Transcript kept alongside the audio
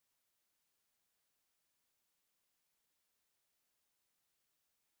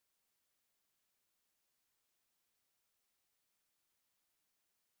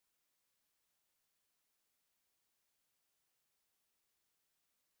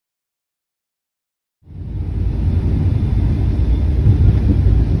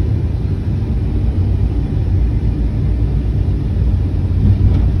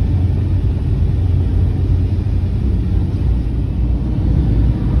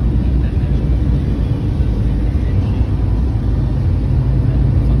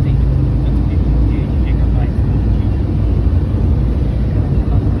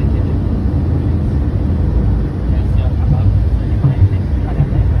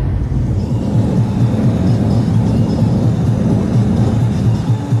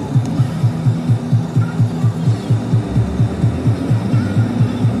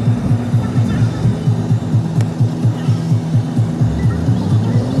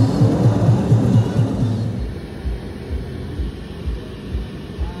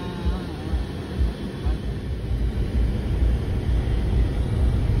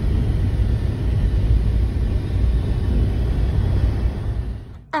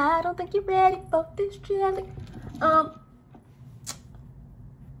think you're ready for this jelly. Are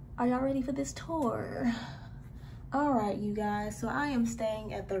y'all ready for this tour? All right, you guys, so I am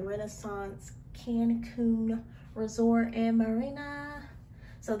staying at the Renaissance Cancun Resort and Marina.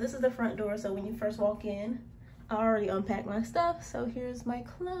 So this is the front door. So when you first walk in, I already unpacked my stuff. So here's my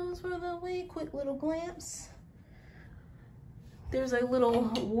clothes for the week. Quick little glance. There's a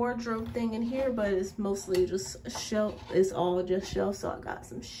little wardrobe thing in here, but it's mostly just a shelf. It's all just shelf. So I got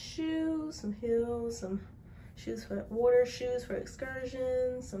some shoes, some heels, some shoes for water shoes for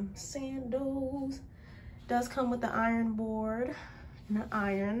excursions, some sandals. Does come with the iron board and an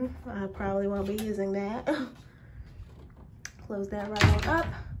iron. I probably won't be using that. Close that right on up.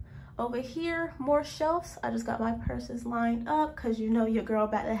 Over here, more shelves. I just got my purses lined up because you know your girl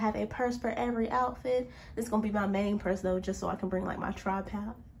about to have a purse for every outfit. This is gonna be my main purse though, just so I can bring like my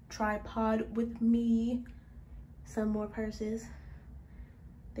tripod with me. Some more purses.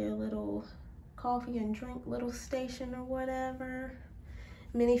 Their little coffee and drink little station or whatever.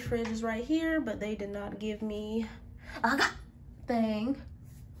 Mini fridge is right here, but they did not give me a thing.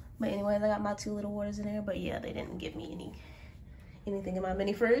 But anyways, I got my 2 little waters in there. But yeah, they didn't give me anything in my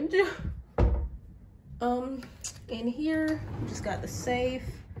mini fridge. In here, just got the safe.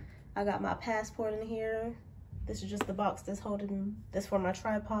 I got my passport in here. This is just the box that's holding this for my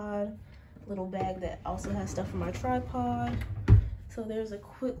tripod. Little bag that also has stuff for my tripod. So there's a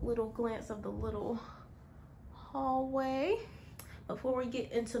quick little glance of the little hallway. Before we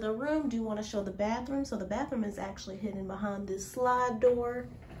get into the room, do want to show the bathroom. So the bathroom is actually hidden behind this slide door.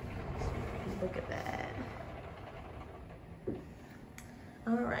 Look at that.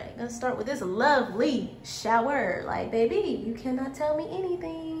 All right, gonna start with this lovely shower. Like, baby, you cannot tell me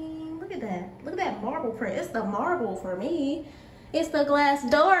anything. Look at that. Look at that marble print. It's the marble for me. It's the glass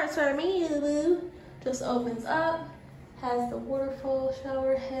doors for me, boo. Just opens up. Has the waterfall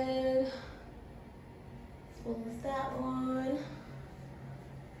shower head. As well as that one.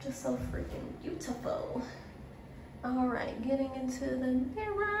 Just so freaking beautiful. All right, getting into the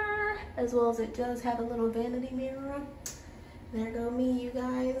mirror, as well as it does have a little vanity mirror. There go me, you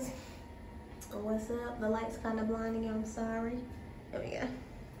guys. What's up? The light's kind of blinding you, I'm sorry. There we go.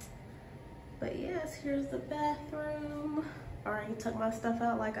 But yes, here's the bathroom. Already took my stuff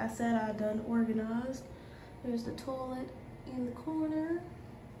out. Like I said, I done organized. There's the toilet in the corner.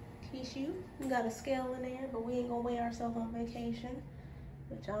 Tissue. We got a scale in there, but we ain't gonna weigh ourselves on vacation.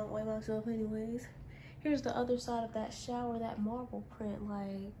 Which I don't weigh myself anyways. Here's the other side of that shower, that marble print.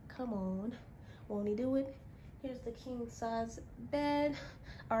 Like, come on. Won't he do it? Here's the king size bed.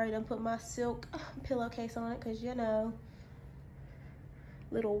 I already done put my silk pillowcase on it because, you know,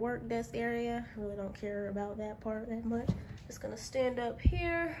 little work desk area. Really don't care about that part that much. Just gonna stand up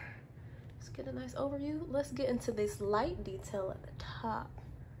here. Let's get a nice overview. Let's get into this light detail at the top.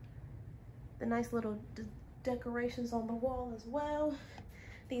 The nice little decorations on the wall as well.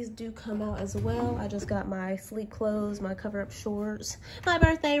 These do come out as well. I just got my sleep clothes, my cover-up shorts, my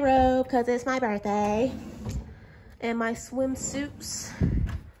birthday robe, because it's my birthday, and my swimsuits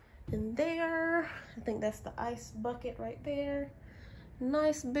in there. I think that's the ice bucket right there.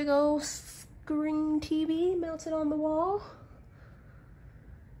 Nice big old screen TV mounted on the wall.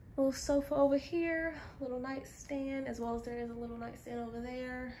 Little sofa over here, little nightstand, as well as there is a little nightstand over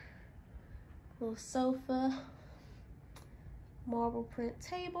there. Little sofa. Marble print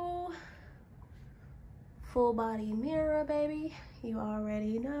table, full body mirror, baby. You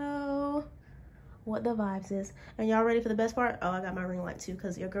already know what the vibes is. And y'all ready for the best part? Oh, I got my ring light too,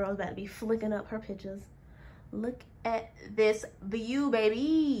 because your girl's about to be flicking up her pictures. Look at this view,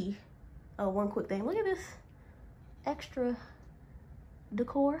 baby. Oh, one quick thing. Look at this extra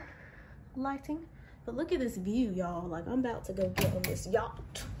decor lighting. But look at this view, y'all. Like, I'm about to go get on this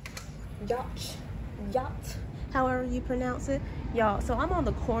yacht. However you pronounce it, y'all. So I'm on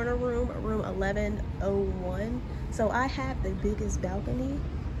the corner room 1101. So I have the biggest balcony.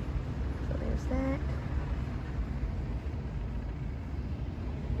 So there's that.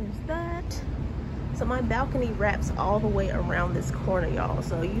 There's that. So my balcony wraps all the way around this corner, y'all.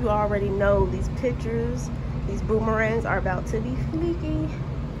 So you already know these pictures, these boomerangs are about to be fleeky.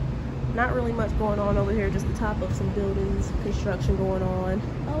 Not really much going on over here, just the top of some buildings, construction going on.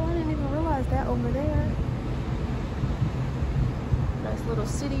 Oh, I didn't even realize that over there. Nice little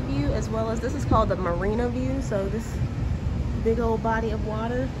city view, as well as this is called the marina view. So this big old body of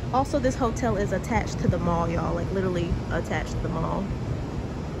water. Also, this hotel is attached to the mall, y'all, like literally attached to the mall.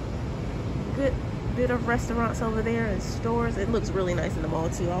 Good bit of restaurants over there and stores. It looks really nice in the mall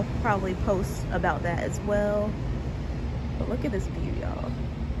too. I'll probably post about that as well. But look at this view, y'all.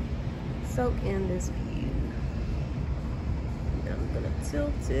 Soak in this view. I'm gonna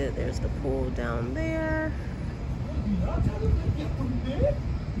tilted. There's the pool down there.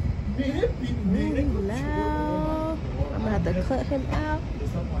 Really loud. I'm gonna have to cut him out.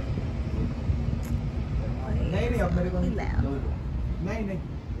 Really loud.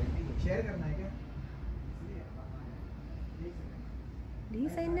 Do you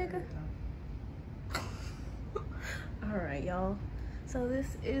say nigga? All right, y'all. So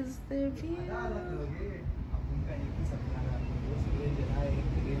this is the view.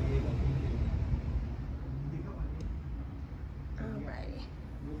 Alrighty.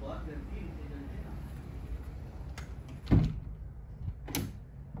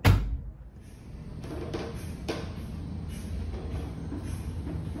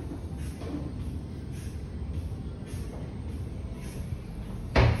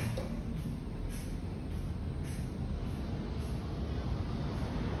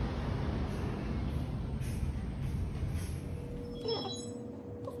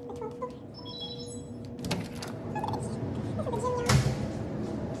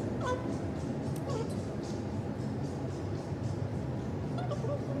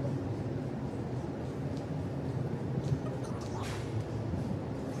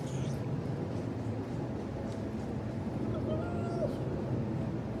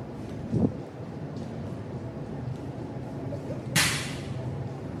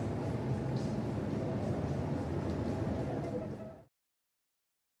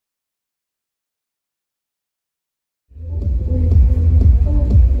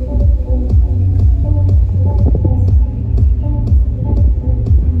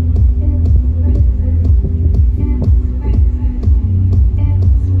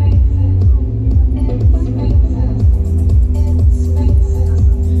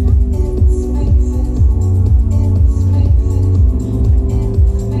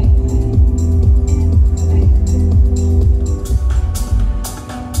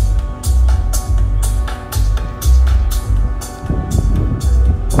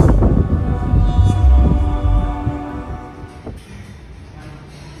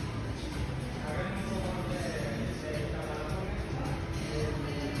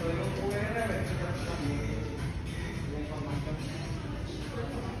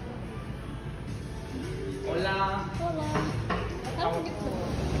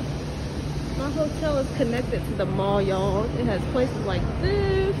 My hotel is connected to the mall, y'all. It has places like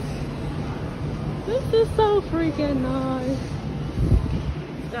this. This is so freaking nice.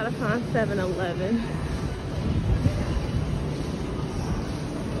 Gotta find 7-Eleven.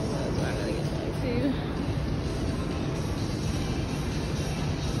 That's where I gotta get back to.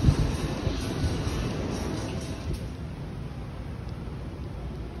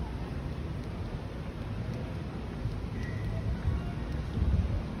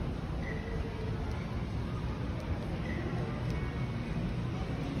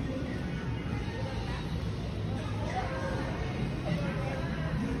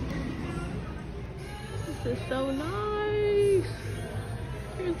 This is so nice.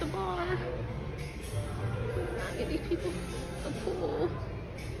 Here's the bar. Get these people a pool.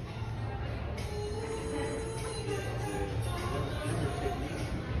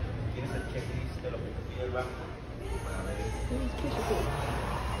 This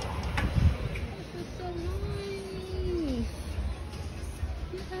is so nice.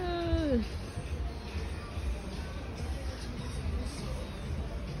 Yes.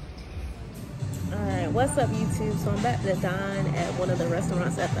 Alright, what's up YouTube? So I'm about to dine at one of the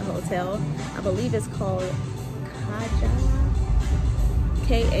restaurants at the hotel. I believe it's called Kajal.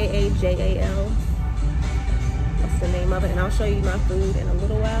 K-A-A-J-A-L. That's the name of it. And I'll show you my food in a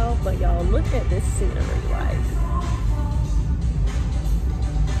little while. But y'all, look at this scenery, like.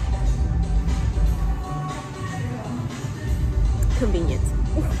 Convenient.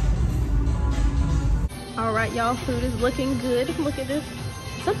 Alright, y'all, food is looking good. Look at this.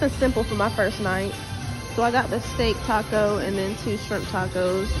 Something simple for my first night. So I got the steak taco and then 2 shrimp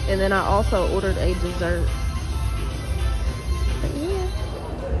tacos, and then I also ordered a dessert. But yeah.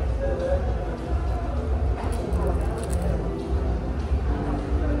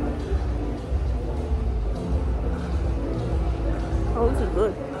 Oh, this is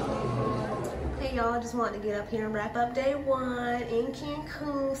good. Hey y'all, just wanted to get up here and wrap up day 1 in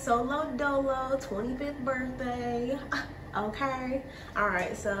Cancun. Solo Dolo, 25th birthday. Okay.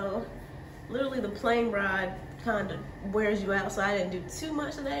 Alright, so literally the plane ride kind of wears you out, so I didn't do too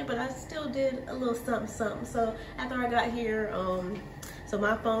much today, but I still did a little something. So after I got here, so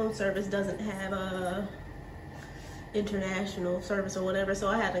my phone service doesn't have a international service or whatever, so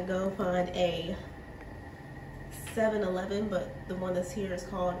I had to go find a 7-Eleven, but the one that's here is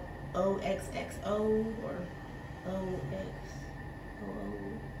called OXXO or OXO.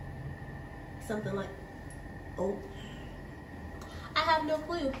 something like, oh, I have no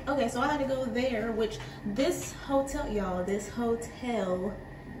clue. Okay, so I had to go there, which this hotel, y'all, this hotel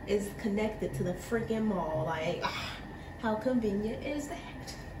is connected to the freaking mall. Like, how convenient is that?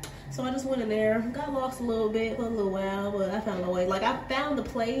 So I just went in there, got lost a little bit for a little while, but I found my way. Like, I found the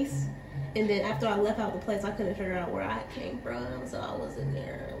place, and then after I left out the place, I couldn't figure out where I came from, so I was in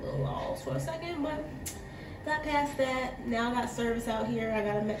there a little lost for a second, but got past that. Now I got service out here. I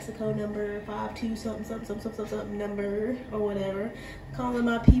got a Mexico number, 52 something number or whatever. Calling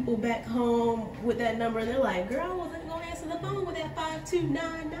my people back home with that number. They're like, girl, I wasn't gonna answer the phone with that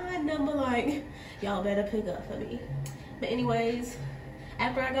 5299 number. Like, y'all better pick up for me. But anyways,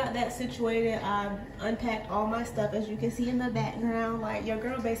 after I got that situated, I unpacked all my stuff, as you can see in the background. Like, your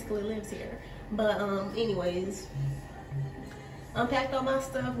girl basically lives here. But anyways, unpacked all my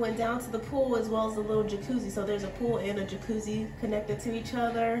stuff, went down to the pool as well as the little jacuzzi. So there's a pool and a jacuzzi connected to each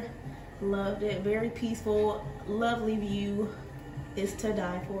other. Loved it, very peaceful, lovely view. Is to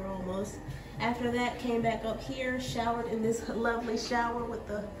die for almost. After that, came back up here, showered in this lovely shower with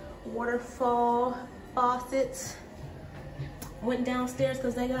the waterfall faucets. Went downstairs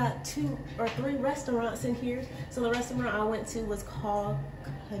because they got 2 or 3 restaurants in here. So the restaurant I went to was called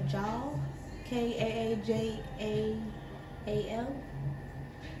Kajal, K-A-A-J-A-A-L.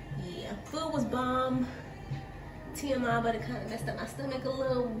 Yeah, food was bomb. TMI, but it kind of messed up my stomach a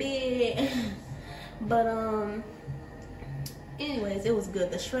little bit. But anyways, it was good.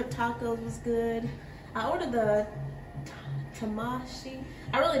 The shrimp tacos was good. I ordered the tamashi.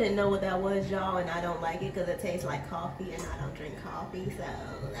 I really didn't know what that was, y'all, and I don't like it because it tastes like coffee, and I don't drink coffee, so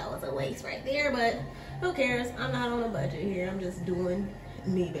that was a waste right there. But who cares? I'm not on a budget here. I'm just doing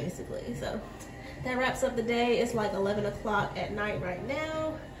me, basically. So that wraps up the day. It's like 11 o'clock at night right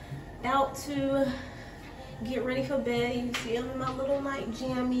now. Out to get ready for bed. You see I'm in my little night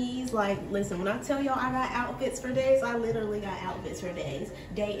jammies. Like, listen, when I tell y'all I got outfits for days, I literally got outfits for days,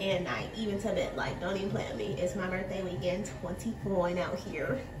 day and night, even to bed. Like, don't even play with me. It's my birthday weekend, 21 out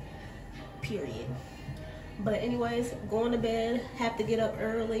here, period. But anyways, going to bed, have to get up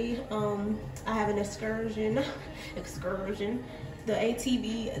early. I have an excursion, the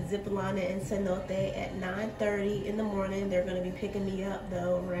ATV zip line in Cenote at 9:30 in the morning. They're gonna be picking me up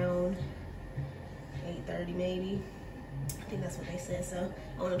though around 8:30 maybe. I think that's what they said. So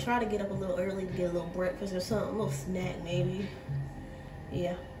I want to try to get up a little early to get a little breakfast or something, a little snack maybe.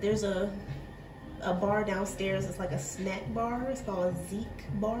 Yeah, there's a bar downstairs. It's like a snack bar. It's called Zeke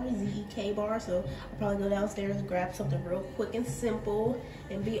Bar, Z-E-K bar. So I'll probably go downstairs and grab something real quick and simple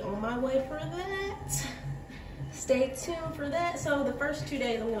and be on my way for that. Stay tuned for that. So the first 2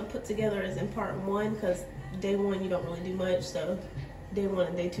 days I'm gonna put together is in part 1, because day 1 you don't really do much. So day 1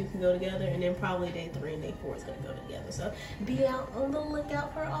 and day 2 can go together, and then probably day 3 and day 4 is gonna go together. So be out on the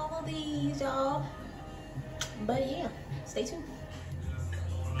lookout for all of these, y'all. But yeah, stay tuned.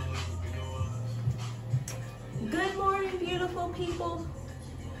 Good morning, beautiful people.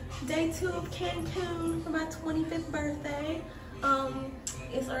 Day 2 of Cancun for my 25th birthday.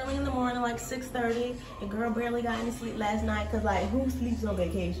 It's early in the morning, like 6:30. The girl barely got any sleep last night, because like, who sleeps on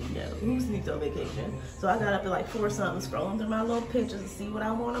vacation? No, who sleeps on vacation? So I got up at like 4 something, scrolling through my little pictures to see what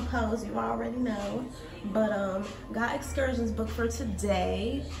I want to post. You already know. But got excursions booked for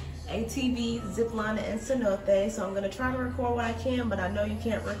today. ATV, zipline, and Cenote. So I'm gonna try to record what I can, but I know you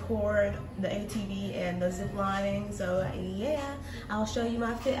can't record the ATV and the ziplining. So yeah, I'll show you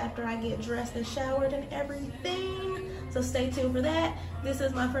my fit after I get dressed and showered and everything. So stay tuned for that. This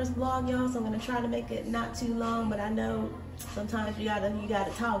is my first vlog, y'all, so I'm gonna try to make it not too long, but I know sometimes you gotta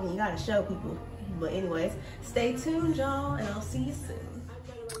talk and you gotta show people. But anyways, stay tuned, y'all, and I'll see you soon.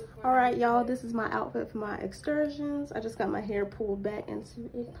 All right, y'all, this is my outfit for my excursions. I just got my hair pulled back into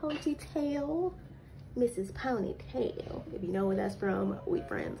a ponytail. Mrs. Ponytail. If you know where that's from, we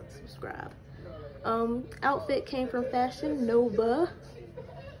friends, subscribe. Outfit came from Fashion Nova.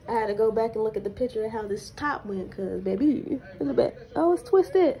 I had to go back and look at the picture of how this top went, because baby, look at that. Oh, it's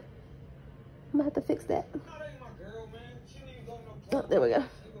twisted. I'm gonna have to fix that. Oh, there we go.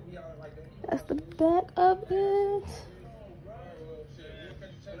 That's the back of it.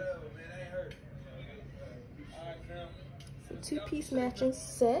 It's a 2-piece matching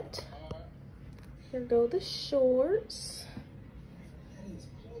set. Here go the shorts.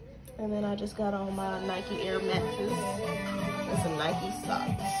 And then I just got on my Nike Air Maxes and some Nike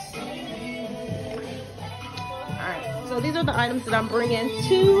socks. Alright, so these are the items that I'm bringing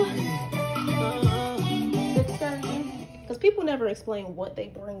to the excursion, because people never explain what they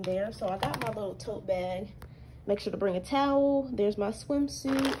bring there. So I got my little tote bag. Make sure to bring a towel. There's my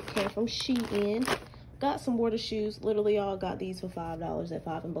swimsuit. It came from Shein. Got some water shoes. Literally all got these for $5 at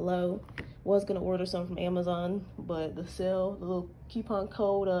 5 and Below. Was gonna order some from Amazon, but the little coupon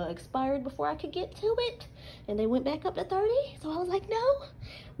code expired before I could get to it, and they went back up to 30, so I was like, no.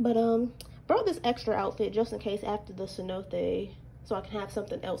 But brought this extra outfit just in case after the cenote, so I can have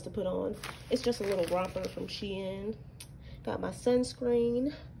something else to put on. It's just a little romper from Shein. Got my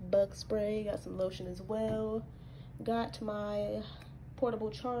sunscreen, bug spray, got some lotion as well. Got my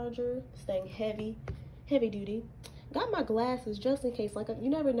portable charger, staying heavy duty. Got my glasses just in case, like, you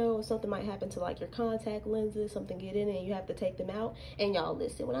never know if something might happen to like your contact lenses, something get in it and you have to take them out. And y'all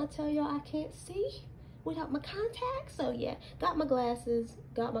listen, when I tell y'all I can't see without my contacts, so yeah, got my glasses,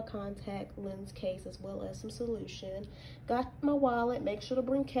 got my contact lens case as well as some solution. Got my wallet, make sure to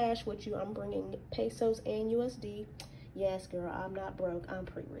bring cash with you. I'm bringing pesos and USD. Yes, girl, I'm not broke, I'm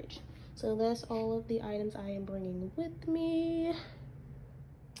pretty rich. So that's all of the items I am bringing with me.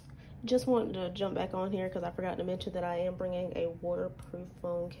 Just wanted to jump back on here because I forgot to mention that I am bringing a waterproof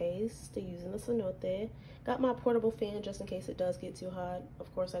phone case to use in the cenote. Got my portable fan just in case it does get too hot.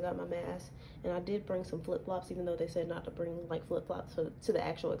 Of course, I got my mask, and I did bring some flip-flops, even though they said not to bring like flip-flops to the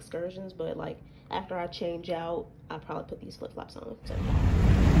actual excursions. But like after I change out, I'll probably put these flip-flops on. So.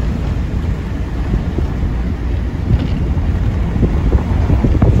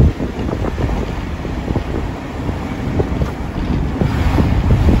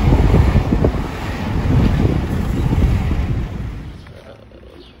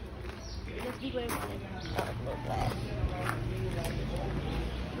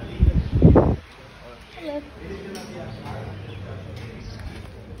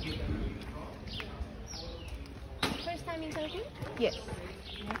 First time in Turkey? Yes.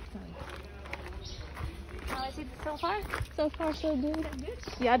 How is it so far? So far, so good. Good?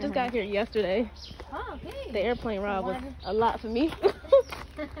 Yeah, I just got here yesterday. Oh, okay. The airplane ride was a lot for me.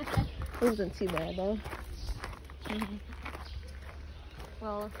 It wasn't too bad though.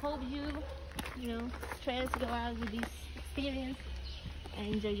 Well, hope you try to go out with this experience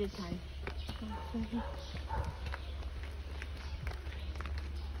and enjoy your time.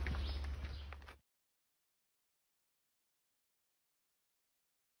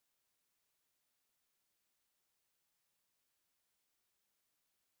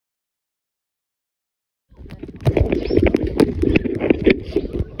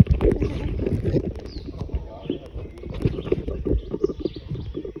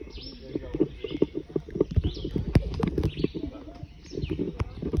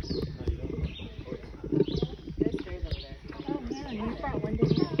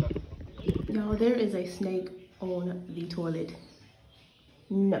 Y'all, there is a snake on the toilet.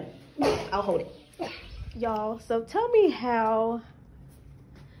 No, I'll hold it. Y'all, so tell me how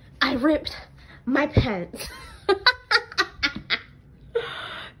I ripped my pants.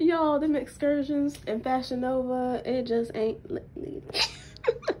 Y'all, them excursions in Fashion Nova, it just ain't let me.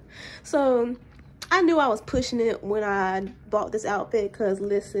 So I knew I was pushing it when I bought this outfit, because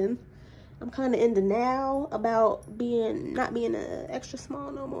listen, I'm kind of in denial about not being an extra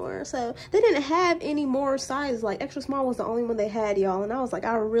small no more. So they didn't have any more sizes. Like extra small was the only one they had, y'all. And I was like,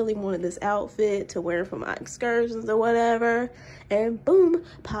 I really wanted this outfit to wear for my excursions or whatever. And boom,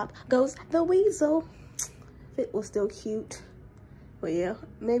 pop goes the weasel. Fit was still cute. But yeah,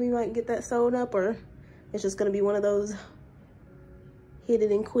 maybe we might get that sewn up, or it's just gonna be one of those hit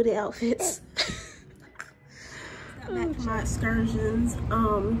it and quit it outfits. Back to my excursions.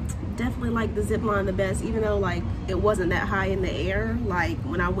 Definitely like the zip line the best, even though like it wasn't that high in the air. Like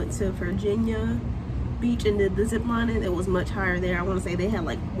when I went to Virginia Beach and did the zip lining, it was much higher there. I want to say they had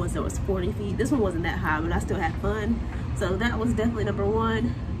like it was 40 feet. This one wasn't that high, but I still had fun. So that was definitely number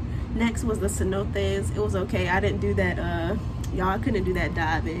one. Next was the cenotes. It was okay. I didn't do that. Y'all, I couldn't do that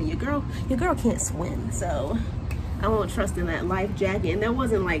diving. Your girl can't swim, so I won't trust in that life jacket. And there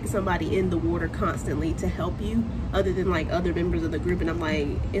wasn't like somebody in the water constantly to help you other than like other members of the group. And I'm like,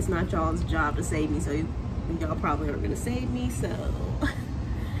 it's not y'all's job to save me, so y'all probably aren't gonna save me. So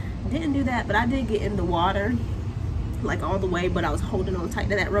didn't do that, but I did get in the water like all the way, but I was holding on tight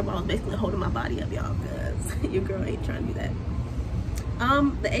to that rope. I was basically holding my body up, y'all, because your girl ain't trying to do that.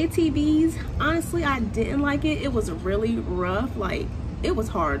 The ATVs, honestly, I didn't like it. It was really rough. Like, it was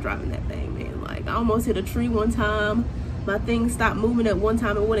hard driving that thing, man. Like, I almost hit a tree one time. My thing stopped moving at one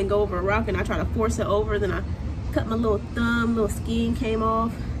time. It wouldn't go over a rock, and I tried to force it over. Then I cut my little thumb, little skin came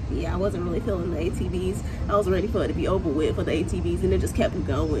off. Yeah, I wasn't really feeling the ATVs. I was ready for it to be over with for the ATVs, and it just kept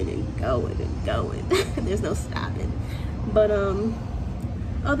going and going and going. There's no stopping. But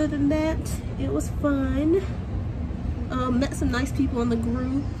other than that, it was fun. Met some nice people in the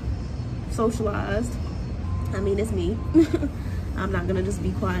group, socialized. I mean, it's me. I'm not gonna just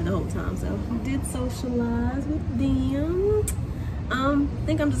be quiet the whole time, so did socialize with them. I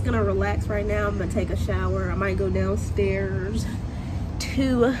think I'm just gonna relax right now. I'm gonna take a shower. I might go downstairs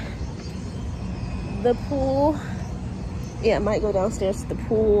to the pool. Yeah, I might go downstairs to the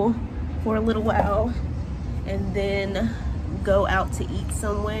pool for a little while and then go out to eat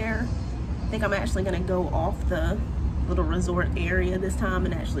somewhere. I think I'm actually gonna go off the little resort area this time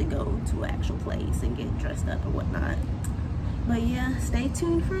and actually go to an actual place and get dressed up or whatnot. But yeah, stay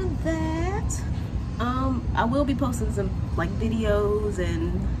tuned for that. I will be posting some like videos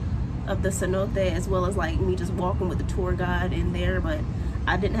and of the cenote, as well as like me just walking with the tour guide in there, but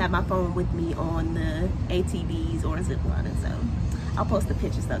I didn't have my phone with me on the ATVs or ziplining, so I'll post the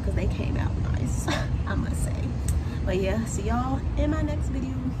pictures though because they came out nice, I must say. But yeah, see y'all in my next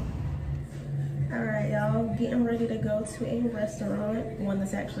video. All right, y'all, getting ready to go to a restaurant, one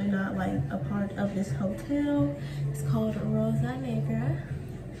that's actually not like a part of this hotel. It's called Rosa Negra.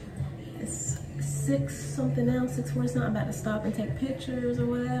 It's 6 something else, 6:40. I'm about to stop and take pictures or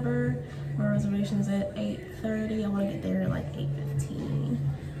whatever. My reservation's at 8:30. I want to get there at like 8:15.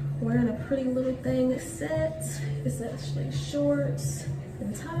 Wearing a pretty little thing set. It's actually shorts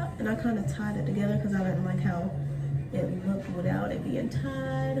and top, and I kind of tied it together because I didn't like how it looked without it being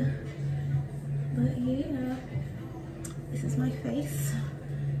tied. But yeah, this is my face.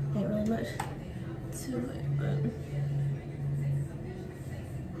 Ain't really much to it, but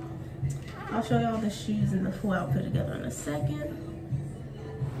I'll show y'all the shoes and the full outfit together in a second.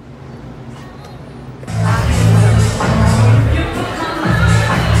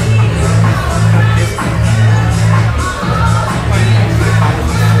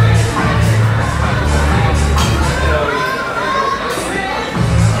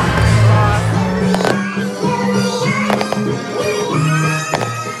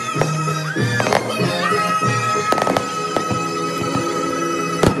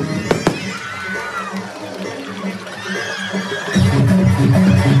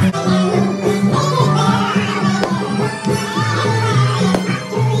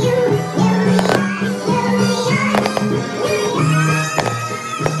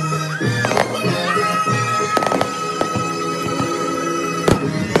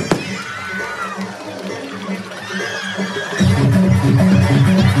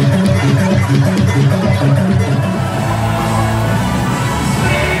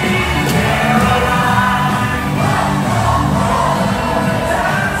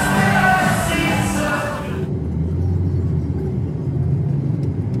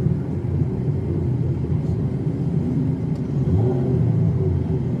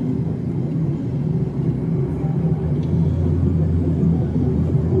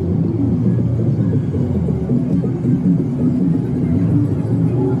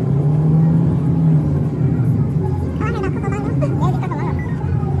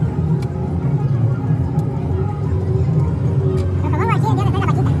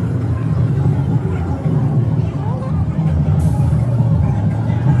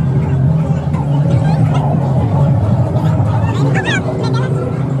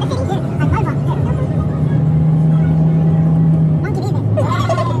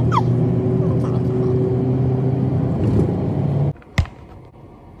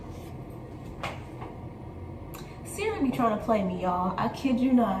 Trying to play me, y'all. I kid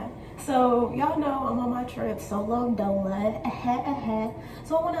you not. So y'all know I'm on my trip solo Dolo.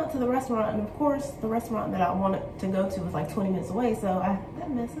 So I went out to the restaurant, and of course the restaurant that I wanted to go to was like 20 minutes away, so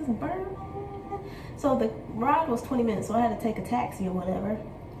that mess is burning. So the ride was 20 minutes, so I had to take a taxi or whatever.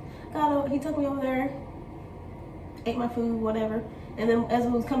 He took me over there, ate my food, whatever, and then as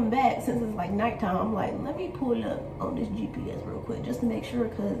we was coming back, since it's like nighttime, I'm like, let me pull up on this GPS real quick just to make sure,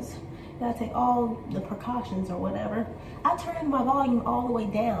 because gotta take all the precautions or whatever. I turned my volume all the way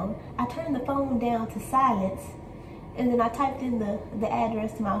down. I turned the phone down to silence, and then I typed in the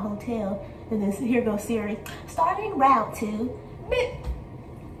address to my hotel, and then here goes Siri, starting route to.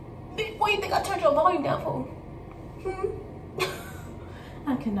 Bitch, what do you think I turned your volume down for?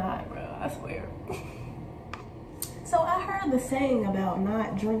 I cannot, bro, I swear. So I heard the saying about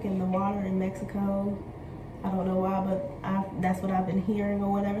not drinking the water in Mexico. I don't know why, but that's what I've been hearing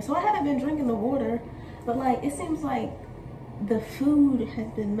or whatever. So I haven't been drinking the water, but like it seems like the food has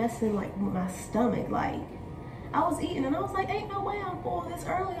been messing like with my stomach. Like I was eating and I was like, ain't no way I'm full this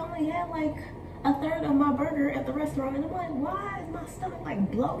early. I only had like a third of my burger at the restaurant, and I'm like, why is my stomach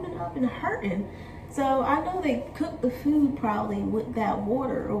like bloating up and hurting? So I know they cooked the food probably with that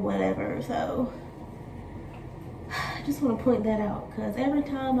water or whatever. So I just want to point that out, because every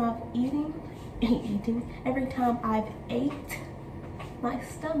time every time I've ate, my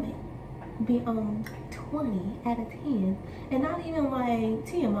stomach be on 20 out of 10, and not even like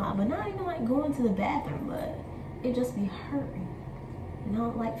TMI, but not even like going to the bathroom, but it just be hurting. And I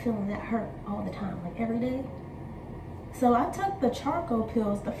don't like feeling that hurt all the time, like every day. So I took the charcoal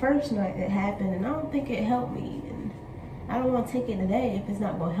pills the first night it happened, and I don't think it helped me. And I don't want to take it today if it's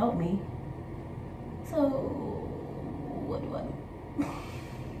not going to help me. So what do I do?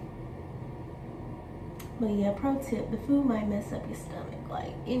 But yeah, pro tip, the food might mess up your stomach,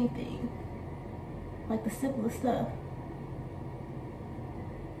 like anything. Like the simplest stuff.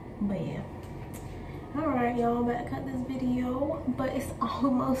 But yeah. Alright, y'all, I'm about to cut this video. But it's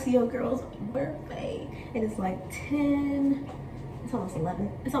almost your girl's birthday. It is like 10, it's almost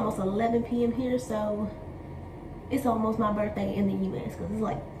 11. It's almost 11 p.m. here, so it's almost my birthday in the US. Because it's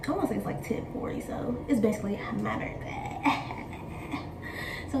like, I want to say it's like 10:40, so it's basically my birthday.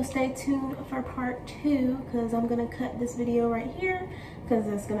 So stay tuned for part 2, because I'm going to cut this video right here, because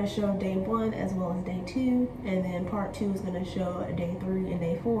it's going to show day 1 as well as day 2, and then part 2 is going to show day 3 and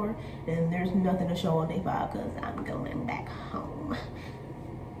day 4, and there's nothing to show on day 5 because I'm going back home,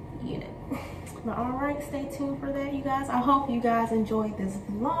 you know. But alright, stay tuned for that, you guys. I hope you guys enjoyed this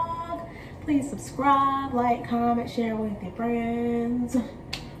vlog. Please subscribe, like, comment, share with your friends.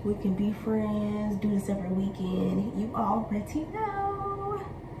 We can be friends, do this every weekend. You already know.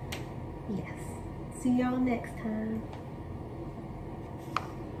 Yes. See y'all next time.